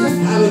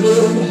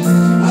 Hallelujah.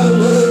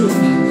 Hallelujah.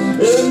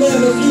 Amen.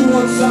 If you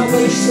want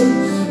salvation,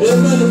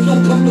 amen, if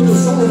you'll come to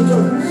this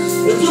altar,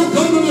 if you'll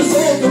come to this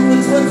altar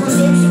which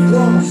represents the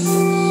cross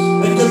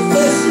and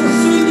confess your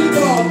sin to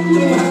God, you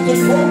don't have to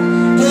talk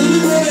to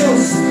anyone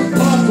else.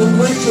 God will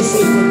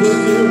graciously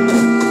forgive you.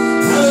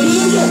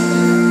 Hallelujah.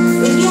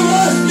 If you'll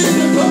ask him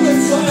to come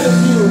inside of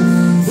you,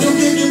 he'll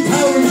give you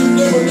power you've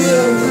never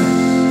known.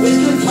 If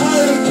you're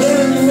tired of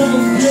carrying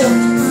around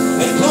guilt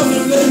and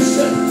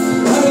condemnation,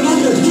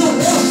 hallelujah, he'll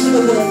wash it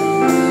away.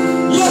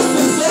 Yes,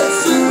 it's that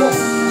simple.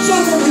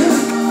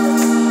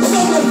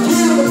 Someone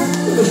here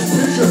with this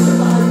picture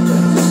tonight.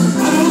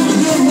 Hallelujah,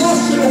 he'll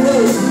wash it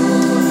away.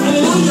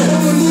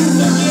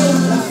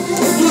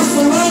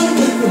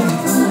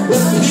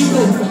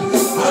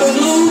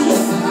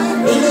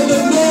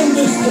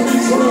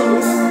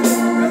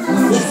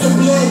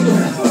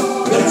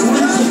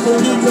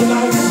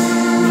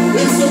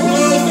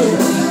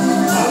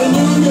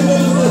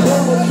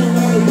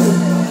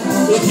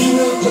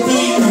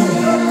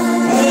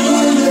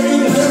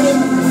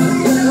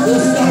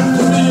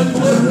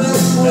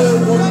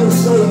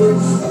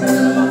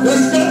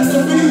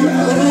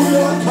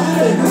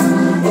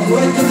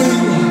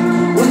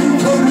 reckoning, when you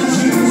come to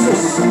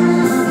Jesus,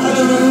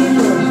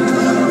 hallelujah,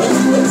 and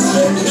you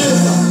accept him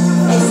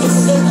as the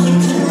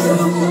substitute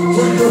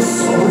for your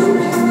soul.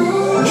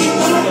 He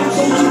died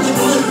so you can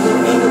live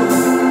forever.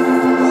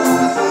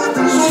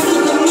 So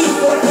you can live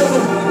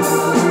forever.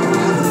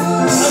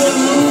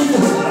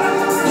 Hallelujah.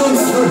 Don't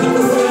turn him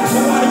away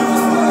tonight.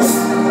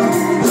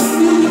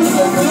 Hallelujah to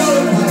the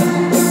blood.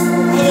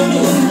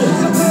 Hallelujah.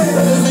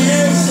 That is the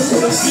answer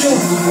for the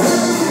guilt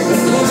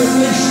and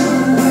condemnation.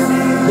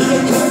 He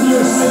will come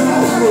your sin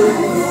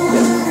offering.